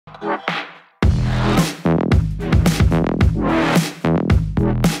Good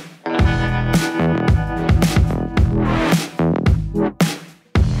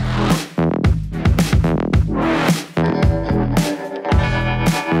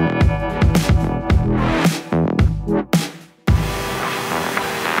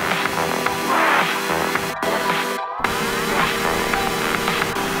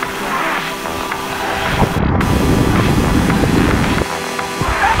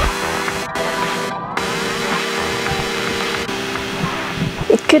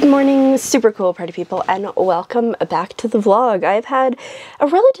morning, super cool party people, and welcome back to the vlog. I've had a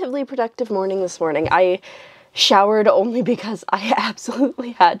relatively productive morning this morning. I showered only because I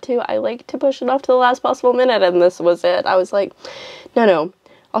absolutely had to. I like to push it off to the last possible minute, and this was it. I was like, no,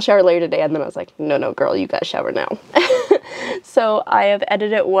 I'll shower later today, and then I was like, no, girl, you gotta shower now. So I have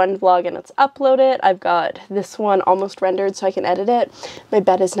edited one vlog and it's uploaded. I've got this one almost rendered so I can edit it. My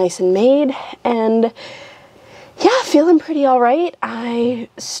bed is nice and made, and yeah, feeling pretty all right. I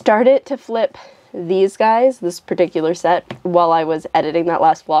started to flip these guys, this particular set, while I was editing that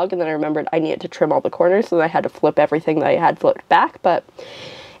last vlog, and then I remembered I needed to trim all the corners, so I had to flip everything that I had flipped back, but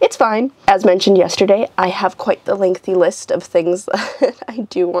it's fine. As mentioned yesterday, I have quite the lengthy list of things that I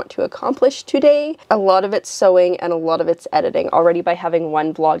do want to accomplish today. A lot of it's sewing and a lot of it's editing. Already by having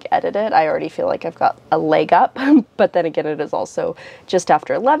one vlog edited, I already feel like I've got a leg up, but then again, it is also just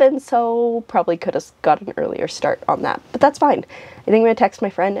after 11, so probably could have got an earlier start on that, but that's fine. I think I'm gonna text my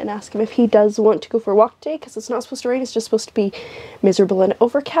friend and ask him if he does want to go for a walk today, because it's not supposed to rain, it's just supposed to be miserable and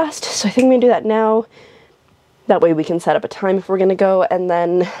overcast, so I think I'm gonna do that now. That way we can set up a time if we're gonna go, and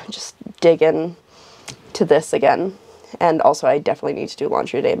then just dig in to this again. And also I definitely need to do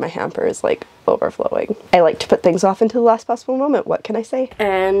laundry today. My hamper is like overflowing. I like to put things off into the last possible moment, what can I say?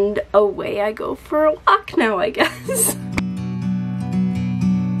 And away I go for a walk now, I guess.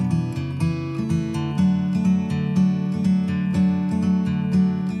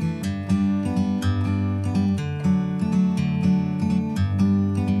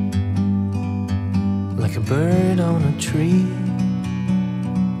 Like a bird on a tree,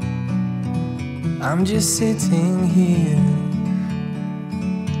 I'm just sitting here.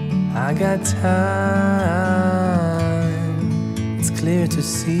 I got time, it's clear to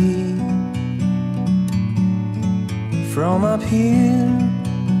see. From up here,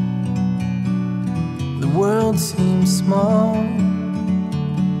 the world seems small.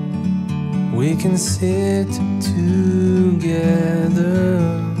 We can sit together.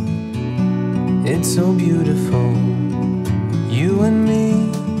 It's so beautiful, you and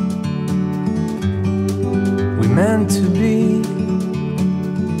me. We meant to be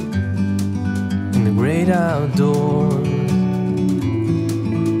in the great outdoors,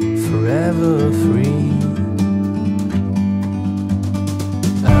 forever free.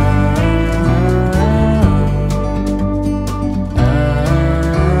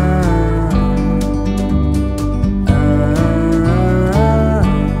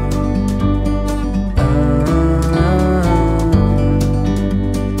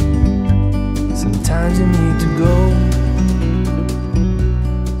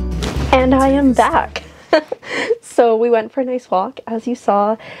 And I am back. So we went for a nice walk, as you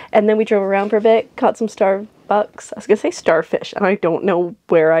saw, and then we drove around for a bit, caught some Starbucks. I was gonna say starfish, and I don't know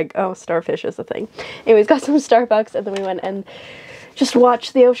where oh, starfish is a thing. Anyways, got some Starbucks, and then we went and just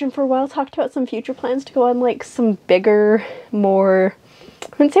watched the ocean for a while, talked about some future plans to go on like some bigger, more, I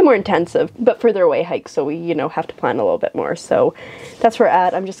wouldn't say more intensive, but further away hikes, so we, you know, have to plan a little bit more. So that's where we're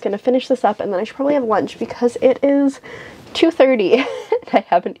at. I'm just gonna finish this up, and then I should probably have lunch because it is 2:30 and I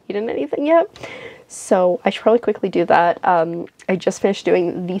haven't eaten anything yet. So I should probably quickly do that. I just finished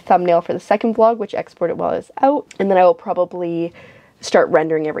doing the thumbnail for the second vlog, which I exported while I was out, and then I will probably start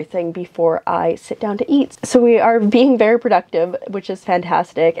rendering everything before I sit down to eat. So we are being very productive, which is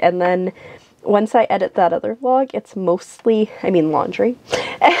fantastic. And then once I edit that other vlog, it's mostly, I mean, laundry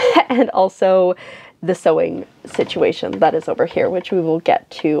and also the sewing situation that is over here, which we will get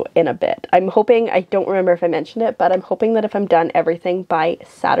to in a bit. I'm hoping, I don't remember if I mentioned it, but I'm hoping that if I'm done everything by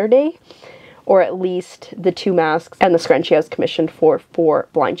Saturday, or at least the 2 masks and the scrunchie I was commissioned for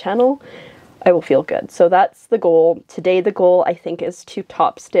Blind Channel, I will feel good. So that's the goal. Today the goal, I think, is to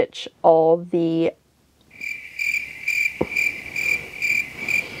top stitch all the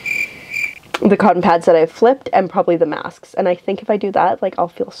cotton pads that I've flipped, and probably the masks. And I think if I do that, like, I'll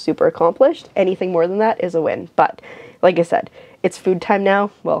feel super accomplished. Anything more than that is a win. But like I said, it's food time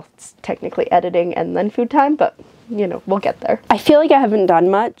now. Well, it's technically editing and then food time, but you know, we'll get there. I feel like I haven't done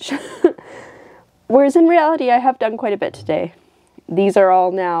much, whereas in reality, I have done quite a bit today. These are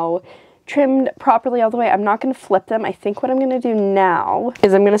all now trimmed properly all the way. I'm not going to flip them. I think what I'm going to do now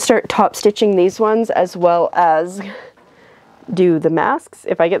is I'm going to start top stitching these ones as well as do the masks.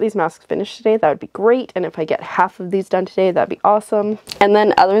 If I get these masks finished today, that would be great. And if I get half of these done today, that'd be awesome. And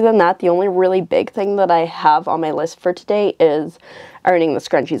then other than that, the only really big thing that I have on my list for today is ironing the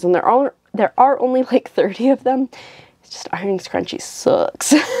scrunchies. And there are only like 30 of them. It's just ironing scrunchies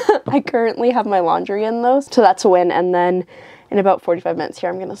sucks. I currently have my laundry in those, so that's a win. And then in about 45 minutes here,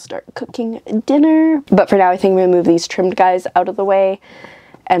 I'm gonna start cooking dinner. But for now, I think I'm gonna move these trimmed guys out of the way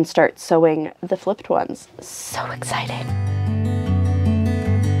and start sewing the flipped ones. So excited.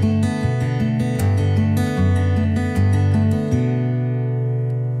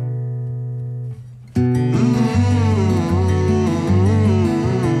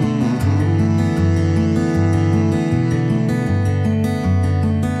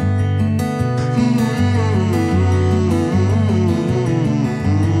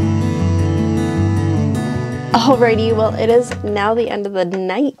 Alrighty, well, it is now the end of the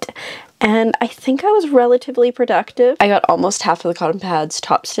night, and I think I was relatively productive. I got almost half of the cotton pads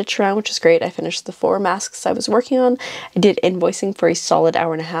top stitched around, which is great. I finished the 4 masks I was working on. I did invoicing for a solid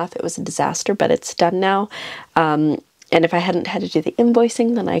hour and a half. It was a disaster, but it's done now. And if I hadn't had to do the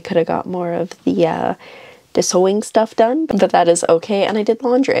invoicing, then I could have got more of the sewing stuff done, but that is okay. And I did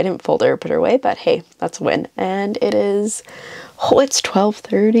laundry. I didn't fold her or put her away, but hey, that's a win. And it is, oh, it's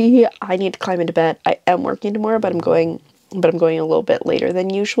 12:30. I need to climb into bed. I am working tomorrow, but I'm going a little bit later than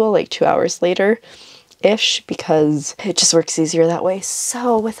usual, like 2 hours later-ish, because it just works easier that way.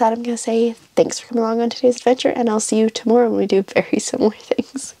 So with that, I'm gonna say thanks for coming along on today's adventure, and I'll see you tomorrow when we do very similar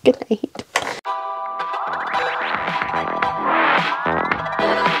things. Good night.